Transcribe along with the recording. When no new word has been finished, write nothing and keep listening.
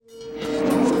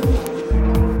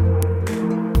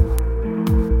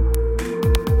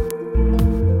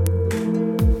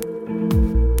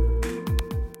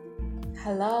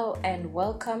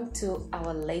Welcome to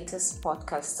our latest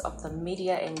podcast of the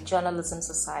Media and Journalism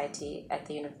Society at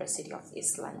the University of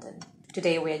East London.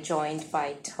 Today we are joined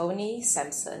by Tony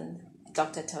Sampson,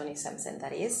 Dr. Tony Sampson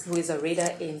that is, who is a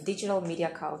reader in digital media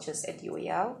cultures at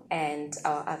UEL, and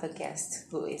our other guest,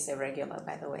 who is a regular,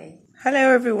 by the way.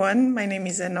 Hello everyone, my name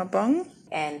is Enobong.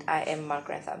 And I am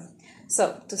Margaretha.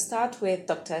 So, to start with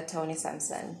Dr. Tony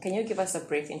Sampson, can you give us a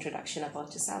brief introduction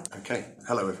about yourself? Okay,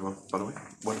 hello everyone, by the way.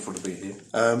 Wonderful to be here.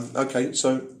 Okay,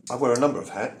 so I wear a number of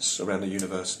hats around the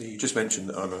university. You just mentioned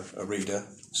that I'm a reader,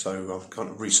 so I'm kind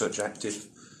of research active,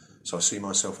 so I see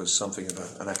myself as something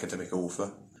of an academic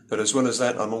author. But as well as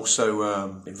that, I'm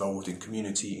also involved in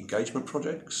community engagement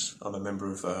projects. I'm a member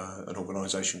of an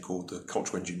organisation called the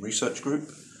Cultural Engine Research Group,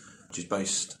 which is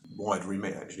based wide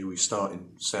remit actually. We start in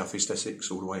South East Essex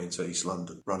all the way into East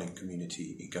London, running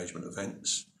community engagement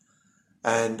events.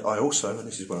 And I also, and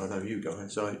this is where I know you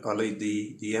guys, I lead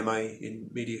the MA in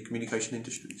Media Communication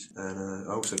Industries. And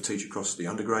I also teach across the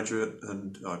undergraduate,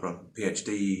 and I run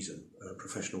PhDs and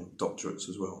professional doctorates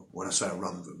as well. When I say I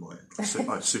run them,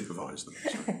 I supervise them.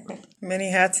 So.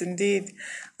 Many hats indeed.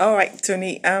 All right,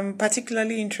 Tony, I'm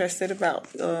particularly interested about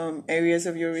areas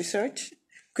of your research.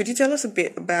 Could you tell us a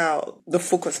bit about the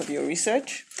focus of your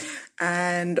research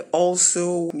and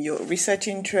also your research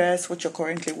interests, what you're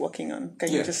currently working on?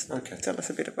 Can you just tell us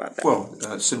a bit about that? Well,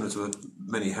 similar to the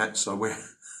many hats I wear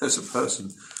as a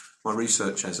person, my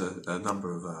research has a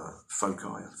number of foci,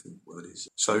 I think what it is.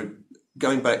 So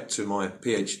going back to my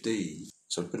PhD,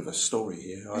 so a bit of a story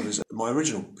here. My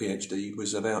original PhD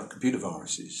was about computer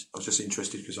viruses. I was just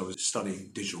interested because I was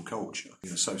studying digital culture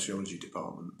in a sociology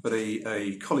department. But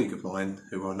a colleague of mine,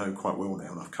 who I know quite well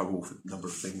now, and I've co-authored a number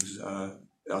of things,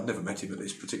 I'd never met him at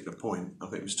this particular point. I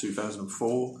think it was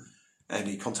 2004. And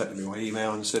he contacted me by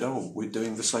email and said, "Oh, we're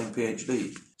doing the same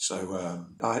PhD." So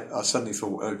I suddenly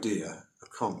thought, oh dear, I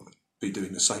can't be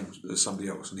doing the same as somebody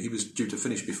else. And he was due to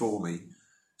finish before me.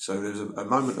 So there was a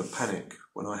moment of panic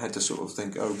when I had to sort of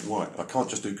think, oh, right, I can't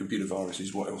just do computer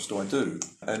viruses, what else do I do?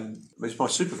 And it was my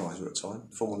supervisor at the time,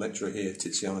 former lecturer here,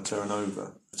 Tiziana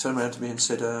Terranova, turned around to me and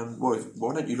said, well,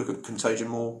 why don't you look at contagion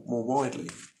more widely,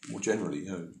 more generally?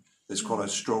 You know, there's quite a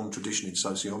strong tradition in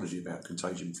sociology about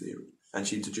contagion theory. And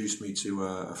she introduced me to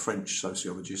a French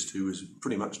sociologist who was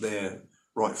pretty much there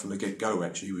right from the get-go,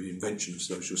 actually, with the invention of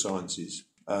social sciences,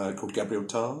 called Gabriel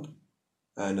Tarde.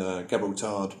 And Gabriel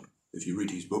Tarde, if you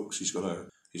read his books, he's got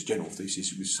his general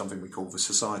thesis was something we call the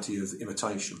society of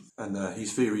imitation. And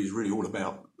his theory is really all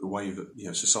about the way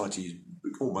that society is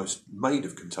almost made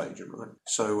of contagion, right?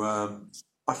 So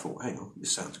I thought, hang on,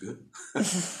 this sounds good.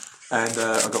 And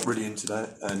I got really into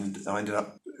that, and I ended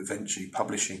up eventually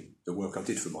publishing the work I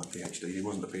did for my PhD. It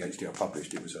wasn't the PhD I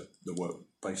published, it was the work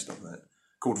based on that,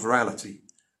 called Virality,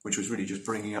 which was really just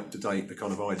bringing up to date the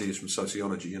kind of ideas from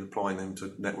sociology and applying them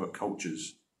to network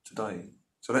cultures today.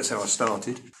 So that's how I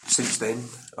started. Since then,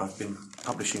 I've been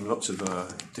publishing lots of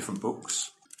different books,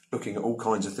 looking at all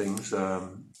kinds of things. I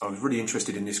was really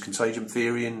interested in this contagion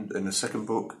theory. In the second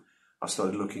book, I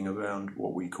started looking around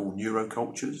what we call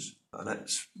neurocultures. And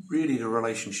that's really the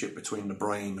relationship between the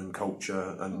brain and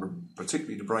culture, and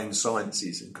particularly the brain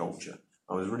sciences and culture.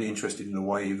 I was really interested in the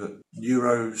way that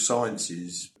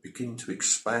neurosciences begin to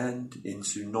expand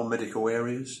into non-medical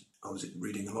areas. I was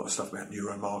reading a lot of stuff about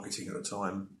neuromarketing at the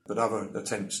time, but other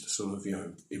attempts to sort of,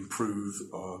 improve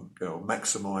or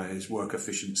maximise work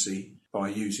efficiency by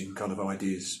using kind of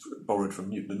ideas borrowed from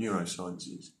the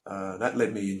neurosciences. That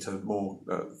led me into more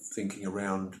thinking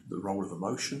around the role of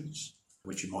emotions,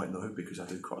 which you might know because I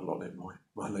do quite a lot in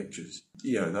my lectures.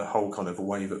 The whole kind of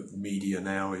way that media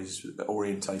now is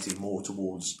orientating more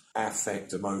towards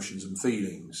affect, emotions and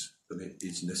feelings than it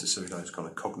is necessarily those kind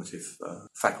of cognitive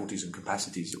faculties and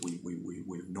capacities that we've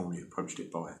normally approached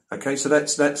it by. Okay, so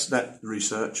that's that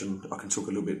research, and I can talk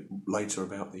a little bit later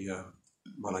about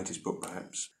my latest book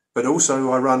perhaps. But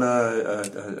also I run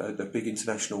a big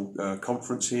international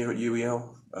conference here at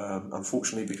UEL.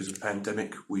 Unfortunately, because of the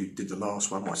pandemic, we did the last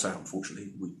one. Well, I say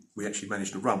unfortunately, we actually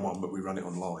managed to run one, but we run it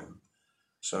online.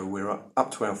 So we're up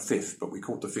to our fifth, but we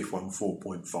called the fifth one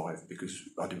 4.5 because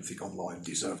I didn't think online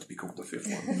deserved to be called the fifth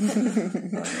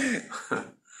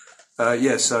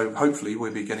one. So hopefully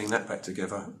we'll be getting that back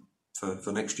together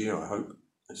for next year, I hope.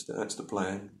 That's the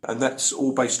plan. And that's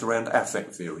all based around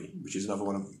affect theory, which is another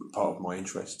part of my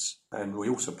interests. And we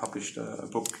also published a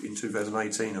book in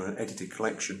 2018, an edited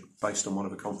collection based on one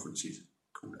of the conferences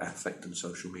called Affect and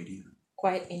Social Media.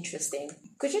 Quite interesting.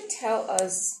 Could you tell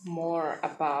us more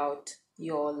about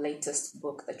your latest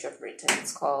book that you've written?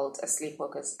 It's called A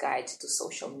Sleepwalker's Guide to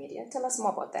Social Media. Tell us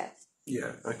more about that.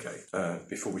 Yeah, okay.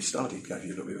 Before we started, gave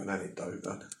you a little bit of an anecdote.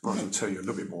 I might as well tell you a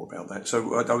little bit more about that.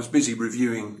 So I was busy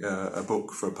reviewing a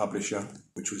book for a publisher,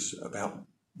 which was about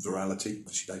virality.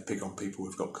 Obviously, they pick on people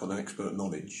who've got kind of expert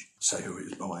knowledge, say who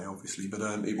it is by, obviously, but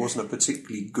it wasn't a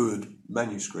particularly good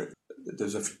manuscript.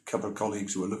 There's a couple of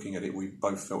colleagues who were looking at it. We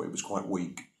both felt it was quite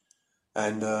weak.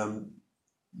 And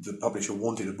the publisher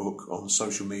wanted a book on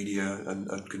social media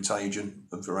and contagion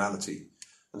and virality,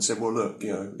 and said, well, look,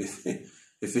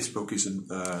 if this book isn't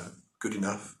good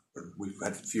enough, and we've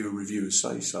had fewer reviewers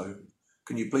say so,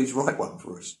 can you please write one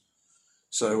for us?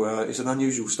 So it's an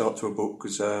unusual start to a book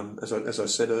because, as I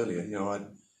said earlier,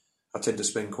 I tend to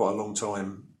spend quite a long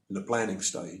time in the planning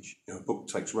stage. A book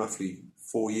takes roughly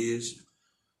 4 years.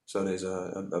 So there's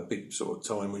a big sort of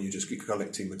time when you're just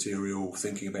collecting material,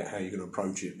 thinking about how you're going to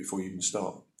approach it before you even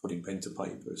start putting pen to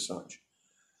paper as such.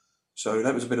 So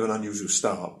that was a bit of an unusual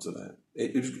start to that.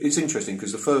 It's interesting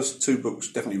because the first 2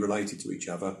 books definitely related to each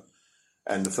other,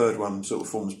 and the third one sort of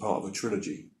forms part of a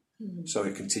trilogy. Mm-hmm. So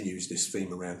it continues this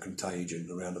theme around contagion,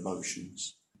 around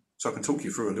emotions. So I can talk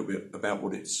you through a little bit about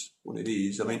what it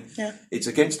is. I mean, It's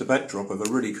against the backdrop of a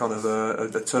really kind of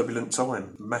a turbulent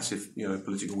time, massive,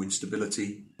 political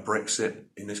instability, Brexit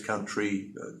in this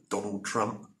country, Donald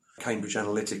Trump, Cambridge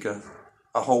Analytica,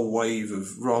 a whole wave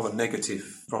of rather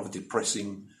negative, rather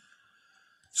depressing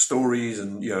stories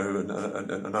and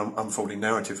an unfolding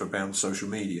narrative around social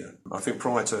media. I think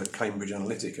prior to Cambridge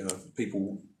Analytica,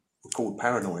 people were called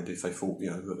paranoid if they thought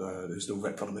that there's still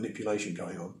that kind of manipulation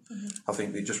going on. Mm-hmm. I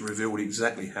think it just revealed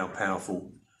exactly how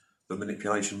powerful the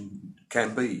manipulation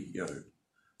can be.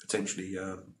 Potentially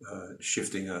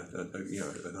shifting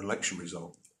an election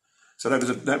result. So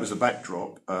that was a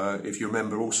backdrop. If you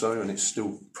remember also, and it's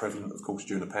still prevalent, of course,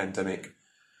 during the pandemic.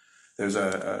 There was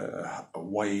a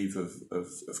wave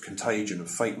of contagion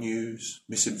of fake news,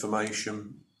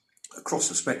 misinformation across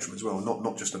the spectrum as well,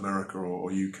 not just America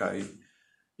or UK.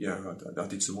 I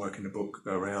did some work in the book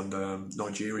around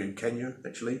Nigeria and Kenya,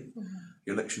 actually,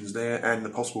 the elections there, and the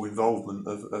possible involvement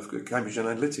of Cambridge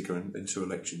Analytica into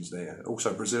elections there.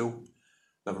 Also Brazil,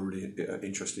 another really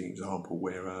interesting example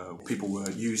where people were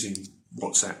using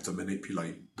WhatsApp to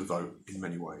manipulate the vote in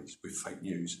many ways with fake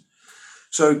news.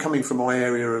 So coming from my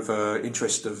area of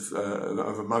interest of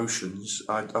emotions,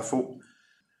 I thought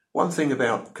one thing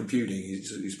about computing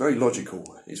is it's very logical.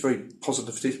 It's very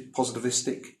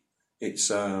positivistic. It's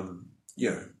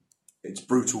it's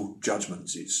brutal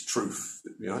judgments. It's truth.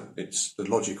 It's the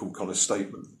logical kind of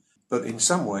statement. But in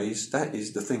some ways, that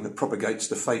is the thing that propagates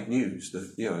the fake news.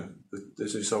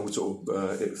 There's this whole sort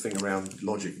of thing around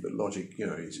logic, but logic,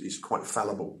 is quite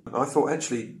fallible. And I thought,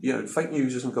 actually, fake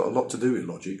news hasn't got a lot to do with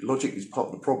logic. Logic is part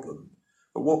of the problem.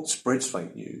 But what spreads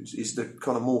fake news is the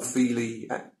kind of more feely,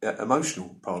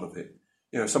 emotional part of it.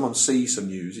 If someone sees some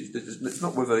news, it's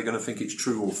not whether they're going to think it's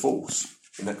true or false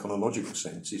in that kind of logical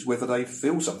sense. It's whether they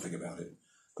feel something about it.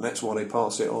 And that's why they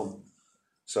pass it on.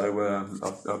 So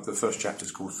the first chapter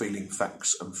is called Feeling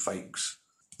Facts and Fakes,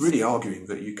 really arguing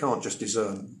that you can't just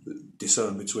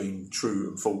discern between true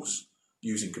and false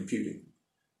using computing.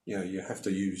 You have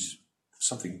to use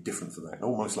something different for that,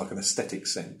 almost like an aesthetic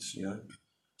sense,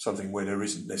 something where there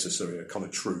isn't necessarily a kind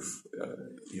of truth,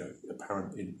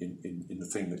 apparent in the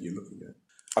thing that you're looking at.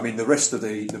 I mean, the rest of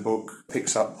the book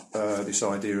picks up this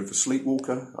idea of a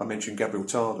sleepwalker. I mentioned Gabriel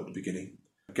Tard at the beginning.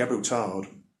 Gabriel Tard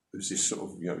was this sort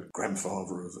of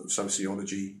grandfather of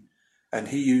sociology, and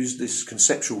he used this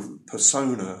conceptual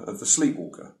persona of the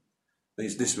sleepwalker.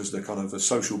 This was the kind of a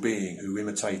social being who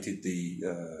imitated the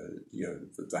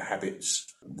habits,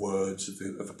 words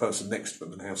of the person next to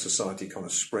them, and how society kind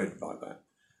of spread like that.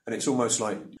 And it's almost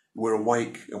like we're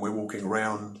awake and we're walking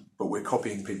around, but we're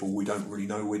copying people we don't really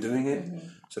know we're doing it. Mm-hmm.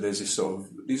 So there's this sort of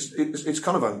it's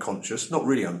kind of unconscious, not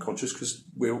really unconscious, because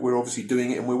we're obviously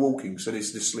doing it and we're walking. So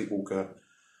this sleepwalker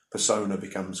persona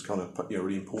becomes kind of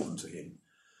really important to him.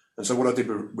 And so what I did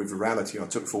with virality, I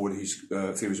took forward his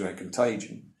theories around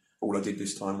contagion. All I did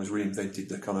this time was reinvented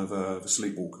the kind of the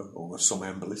sleepwalker, or a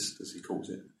somnambulist, as he calls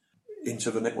it,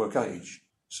 into the network age.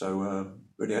 So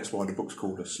really that's why the book's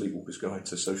called A Sleepwalker's Guide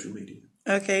to Social Media.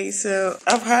 Okay, so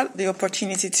I've had the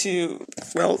opportunity to,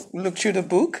 look through the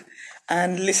book,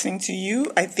 and listening to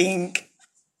you, I think,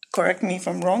 correct me if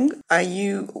I'm wrong, are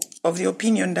you of the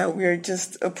opinion that we're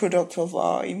just a product of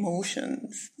our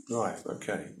emotions? Right,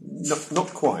 okay.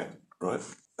 Not quite, right?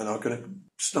 And I'm going to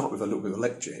start with a little bit of a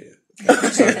lecture here.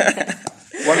 So,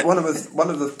 one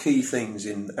of the key things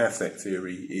in affect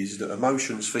theory is that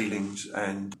emotions, feelings,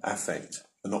 and affect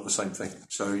are not the same thing.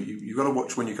 So you've got to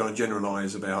watch when you kind of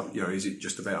generalise about, is it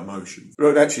just about emotion?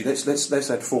 Right, actually,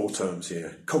 let's add 4 terms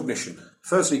here. Cognition.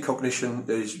 Firstly, cognition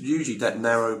is usually that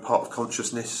narrow part of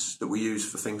consciousness that we use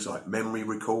for things like memory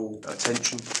recall,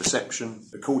 attention, perception.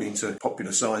 According to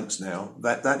popular science now,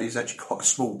 that is actually quite a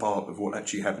small part of what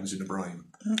actually happens in the brain.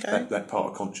 Okay. That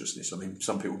part of consciousness. I mean,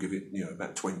 some people give it,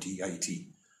 about 20, 80,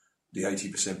 the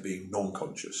 80% being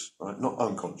non-conscious, right? Not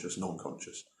unconscious,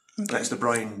 non-conscious. Okay. That's the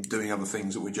brain doing other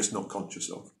things that we're just not conscious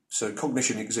of. So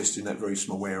cognition exists in that very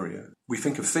small area. We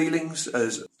think of feelings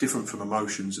as different from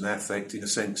emotions and affect in a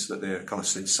sense that they're kind of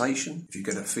sensation. If you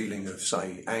get a feeling of,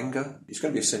 say, anger, it's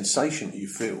going to be a sensation that you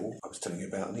feel. I was telling you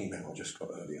about an email I just got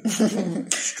earlier.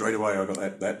 Straight away I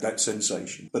got that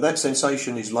sensation. But that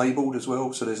sensation is labelled as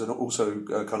well, so there's also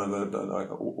kind of an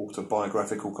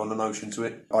autobiographical kind of notion to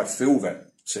it. I feel that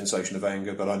sensation of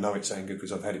anger, but I know it's anger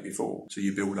because I've had it before. So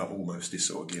you build up almost this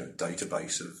sort of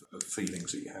database of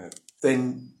feelings that you have.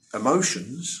 Then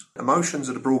emotions are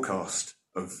the broadcast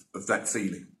of that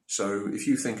feeling. So if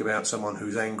you think about someone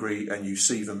who's angry and you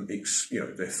see them,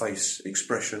 their face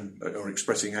expression or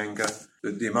expressing anger,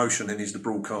 the emotion then is the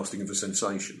broadcasting of a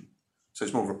sensation. So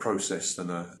it's more of a process than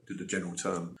the general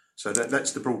term. So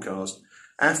that's the broadcast.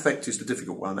 Affect is the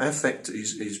difficult one. Affect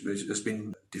has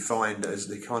been defined as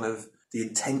the kind of the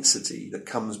intensity that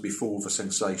comes before the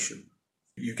sensation.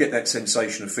 You get that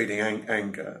sensation of feeling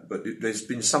anger, but there's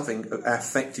been something that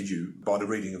affected you by the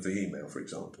reading of the email, for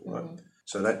example, right? Mm-hmm.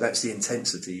 So that's the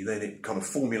intensity. Then it kind of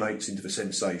formulates into the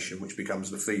sensation, which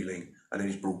becomes the feeling, and then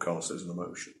is broadcast as an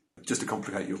emotion. Just to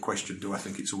complicate your question, do I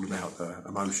think it's all about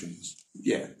emotions?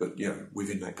 Yeah, but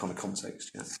within that kind of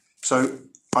context. Yeah. So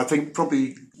I think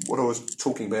probably what I was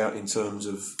talking about in terms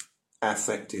of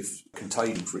affective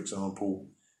contagion, for example,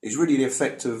 is really the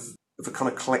effect of a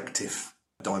kind of collective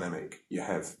dynamic you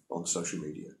have on social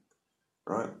media,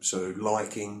 right? So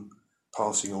liking,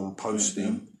 passing on,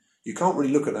 posting. Mm-hmm. You can't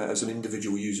really look at that as an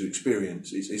individual user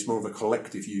experience. It's more of a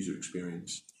collective user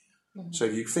experience. Mm-hmm. So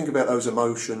if you think about those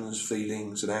emotions,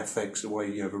 feelings and affects, the way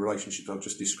the relationships I've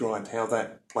just described, how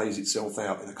that plays itself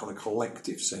out in a kind of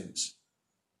collective sense,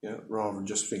 rather than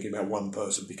just thinking about one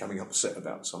person becoming upset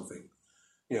about something.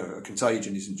 A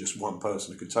contagion isn't just one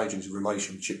person. A contagion is a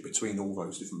relationship between all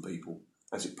those different people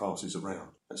as it passes around.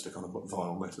 That's the kind of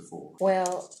vile metaphor.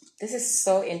 Well, this is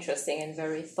so interesting and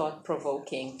very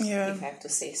thought-provoking, if I have to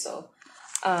say so.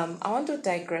 I want to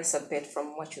digress a bit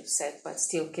from what you've said, but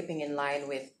still keeping in line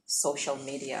with social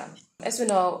media. As we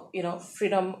know,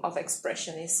 freedom of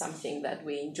expression is something that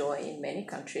we enjoy in many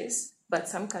countries, but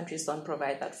some countries don't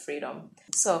provide that freedom.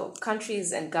 So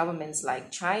countries and governments like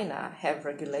China have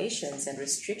regulations and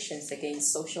restrictions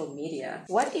against social media.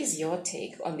 What is your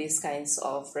take on these kinds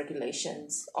of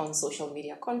regulations on social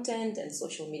media content and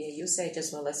social media usage,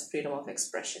 as well as freedom of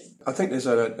expression? I think there's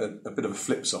a bit of a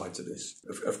flip side to this.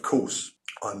 Of course,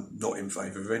 I'm not in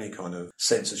favour of any kind of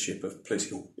censorship of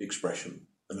political expression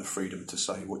and the freedom to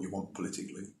say what you want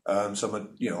politically. So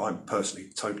I'm personally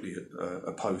totally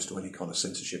opposed to any kind of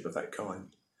censorship of that kind.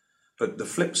 But the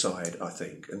flip side, I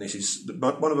think, and this is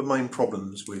one of the main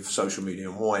problems with social media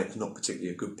and why it's not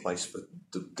particularly a good place for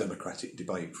the democratic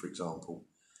debate, for example,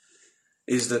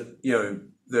 is that,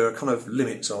 there are kind of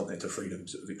limits, aren't there, to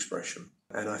freedoms of expression.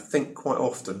 And I think quite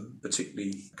often,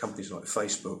 particularly companies like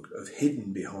Facebook, have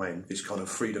hidden behind this kind of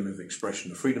freedom of expression,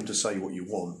 the freedom to say what you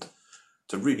want,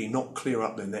 to really not clear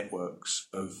up their networks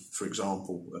of, for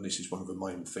example, and this is one of the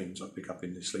main themes I pick up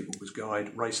in the Sleepwalker's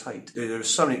Guide, race hate. There are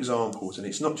so many examples, and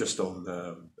it's not just on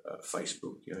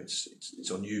Facebook,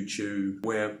 it's on YouTube,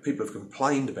 where people have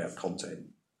complained about content,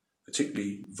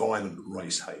 particularly violent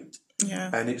race hate.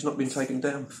 Yeah. And it's not been taken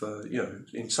down for,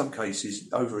 in some cases,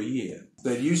 over a year.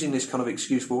 They're using this kind of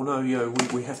excuse, well, no,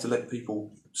 we have to let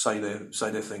people say their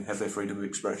thing, have their freedom of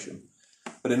expression.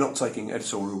 But they're not taking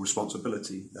editorial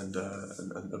responsibility and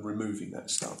removing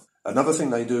that stuff. Another thing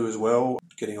they do as well,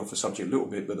 getting off the subject a little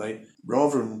bit, but they,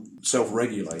 rather than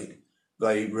self-regulate,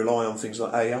 they rely on things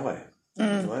like AI. Right?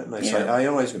 And they say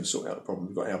AI is going to sort out the problem.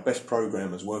 We've got our best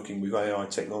programmers working with AI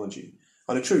technology.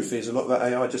 And the truth is, a lot of that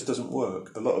AI just doesn't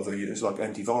work. A lot of it's like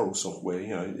antiviral software,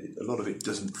 a lot of it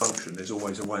doesn't function. There's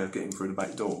always a way of getting through the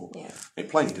back door. Yeah. It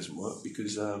plainly doesn't work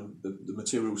because the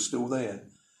material's still there.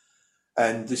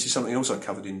 And this is something else I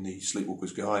covered in the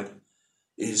Sleepwalker's Guide,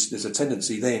 is there's a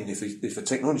tendency then, if the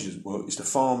technology doesn't work, is to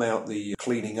farm out the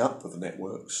cleaning up of the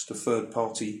networks to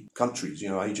third-party countries,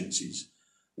 agencies,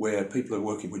 where people are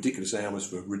working ridiculous hours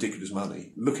for ridiculous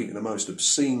money, looking at the most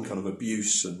obscene kind of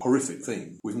abuse and horrific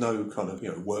thing with no kind of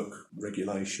work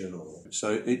regulation.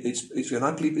 So it's an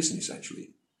ugly business,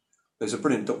 actually. There's a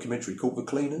brilliant documentary called The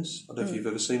Cleaners. I don't know if you've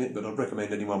ever seen it, but I'd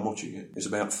recommend anyone watching it. It's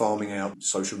about farming out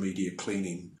social media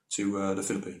cleaning to the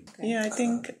Philippines. Okay. Yeah, I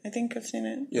think I've seen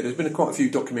it. Yeah, there's been quite a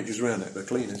few documentaries around that. The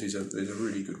Cleaners is a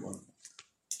really good one.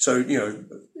 So,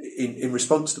 in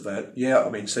response to that, yeah,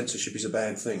 I mean, censorship is a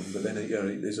bad thing, but then,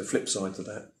 there's a flip side to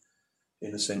that,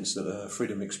 in the sense that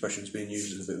freedom of expression is being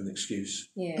used as a bit of an excuse.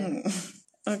 Yeah.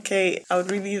 Okay, I would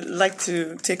really like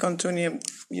to take on Tony,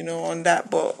 on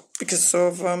that, but because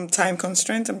of time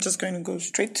constraints, I'm just going to go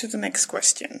straight to the next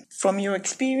question. From your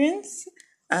experience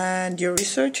and your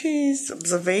researches,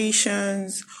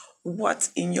 observations, what,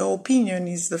 in your opinion,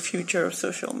 is the future of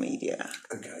social media?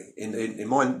 Okay, in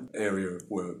my area of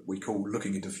work, we call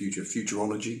looking into future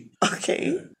futurology.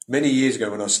 Okay. Many years ago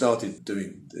when I started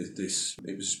doing this,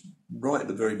 it was right at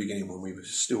the very beginning when we were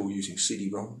still using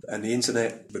CD-ROM. And the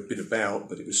internet had been about,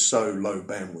 but it was so low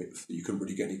bandwidth that you couldn't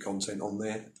really get any content on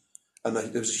there. And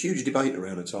there was a huge debate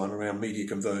around the time around media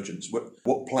convergence.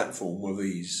 What platform were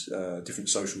these different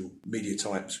social media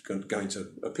types going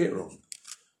to appear on?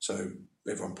 So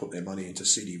everyone put their money into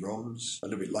CD-ROMs. A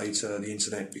little bit later, the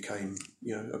internet became,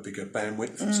 a bigger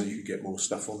bandwidth, so you could get more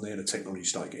stuff on there. The technology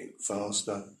started getting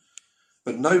faster.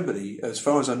 But nobody, as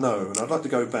far as I know, and I'd like to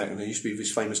go back, and there used to be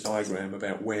this famous diagram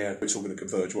about where it's all going to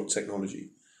converge, what technology.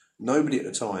 Nobody at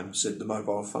the time said the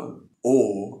mobile phone.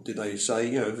 Or did they say,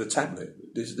 the tablet?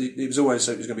 It was always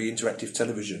said it was going to be interactive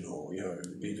television or,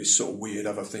 be this sort of weird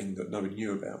other thing that nobody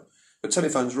knew about. But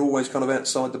telephones were always kind of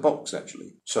outside the box,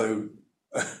 actually. So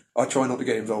I try not to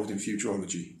get involved in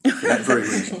futurology for that very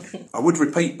reason. I would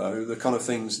repeat, though, the kind of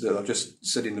things that I've just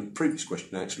said in the previous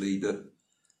question, actually, that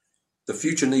the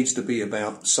future needs to be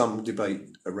about some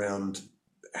debate around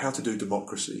how to do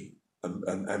democracy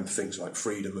and things like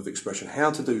freedom of expression,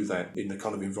 how to do that in the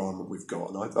kind of environment we've got.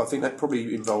 And I think that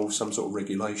probably involves some sort of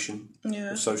regulation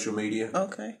of social media.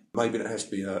 Okay. Maybe it has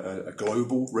to be a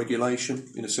global regulation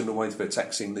in a similar way to they're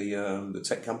taxing the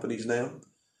tech companies now,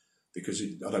 because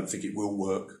I don't think it will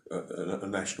work at a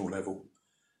national level.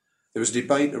 There was a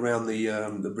debate around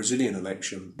the Brazilian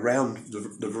election, around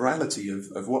the virality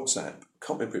of WhatsApp. I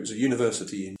can't remember, it was a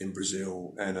university in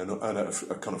Brazil and a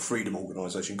kind of freedom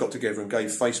organisation got together and gave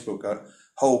Facebook a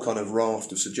whole kind of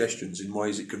raft of suggestions in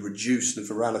ways it could reduce the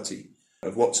virality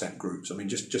of WhatsApp groups. I mean,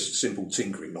 just simple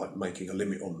tinkering, like making a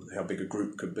limit on how big a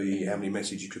group could be, how many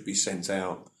messages could be sent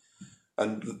out.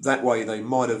 And that way they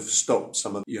might have stopped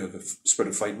some of the spread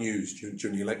of fake news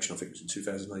during the election. I think it was in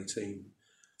 2018.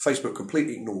 Facebook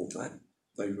completely ignored that.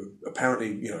 They were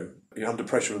apparently, under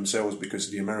pressure themselves because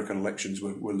the American elections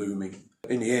were looming.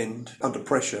 In the end, under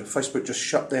pressure, Facebook just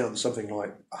shut down something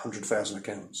like 100,000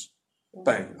 accounts.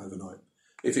 Bang, overnight.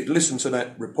 If it listened to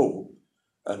that report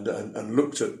and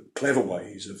looked at clever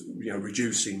ways of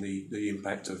reducing the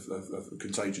impact of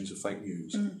contagions of fake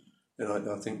news, then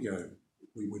I think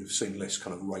we would have seen less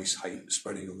kind of race hate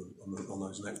spreading on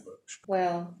those networks.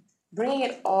 Well, bringing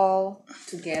it all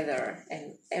together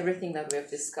and everything that we've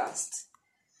discussed,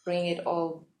 bring it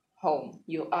all home.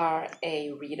 You are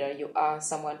a reader. You are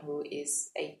someone who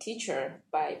is a teacher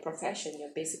by profession.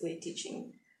 You're basically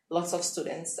teaching lots of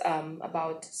students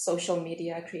about social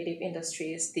media, creative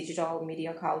industries, digital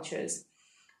media cultures.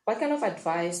 What kind of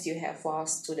advice do you have for our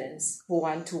students who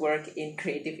want to work in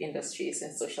creative industries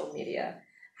and social media?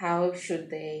 How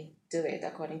should they do it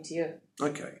according to you?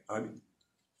 Okay.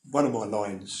 One of my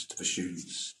lines to the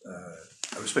students,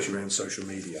 especially around social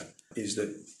media, is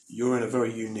that you're in a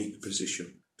very unique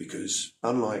position because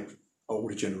unlike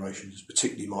older generations,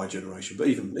 particularly my generation, but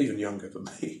even younger than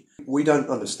me, we don't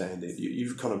understand it.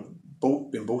 You've kind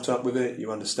of been brought up with it.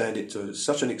 You understand it to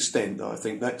such an extent that I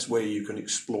think that's where you can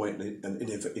exploit and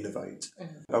innovate.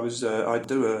 Mm-hmm. I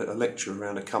do a lecture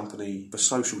around a company, a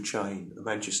social chain, a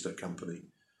Manchester company.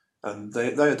 And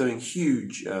they are doing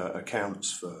huge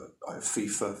accounts for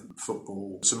FIFA,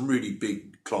 football, some really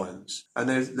big clients. And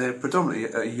they're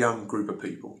predominantly a young group of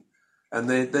people. And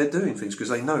they're doing things because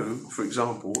they know, for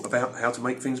example, about how to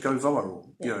make things go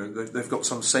viral. Yeah. They've got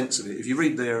some sense of it. If you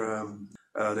read their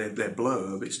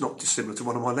blurb, it's not dissimilar to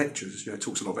one of my lectures. It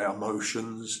talks a lot about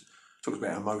emotions, talks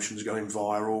about emotions going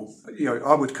viral.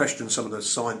 I would question some of the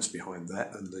science behind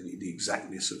that and the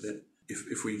exactness of it.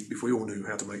 If we all knew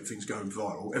how to make things go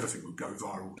viral, everything would go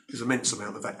viral. There's an immense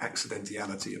amount of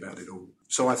accidentality about it all.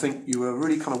 So I think you are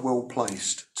really kind of well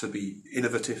placed to be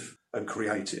innovative and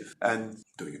creative. And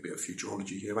doing a bit of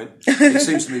futurology here, it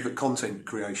seems to me that content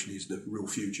creation is the real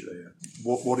future there.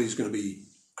 What is going to be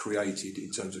created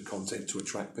in terms of content to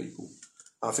attract people?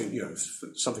 I think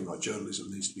something like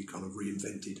journalism needs to be kind of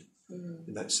reinvented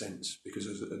in that sense, because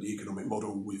as the economic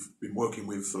model we've been working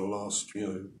with for the last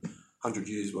 100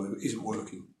 years, well, it isn't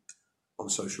working. on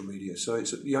social media. So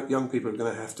it's young people are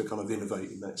going to have to kind of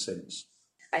innovate in that sense.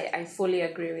 I fully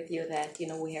agree with you that,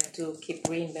 we have to keep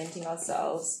reinventing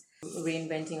ourselves,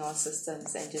 reinventing our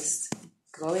systems, and just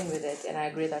going with it. And I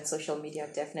agree that social media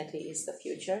definitely is the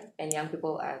future, and young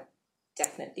people are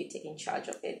definitely taking charge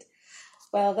of it.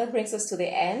 Well, that brings us to the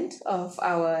end of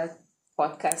our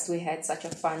podcast. We had such a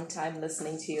fun time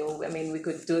listening to you. I mean, we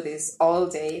could do this all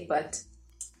day, but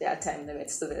there are time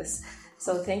limits to this.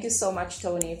 So thank you so much,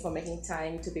 Tony, for making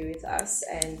time to be with us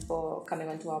and for coming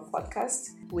onto our podcast.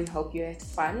 We hope you had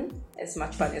fun, as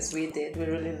much fun as we did. We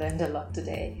really learned a lot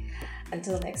today.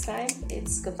 Until next time,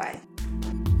 it's goodbye.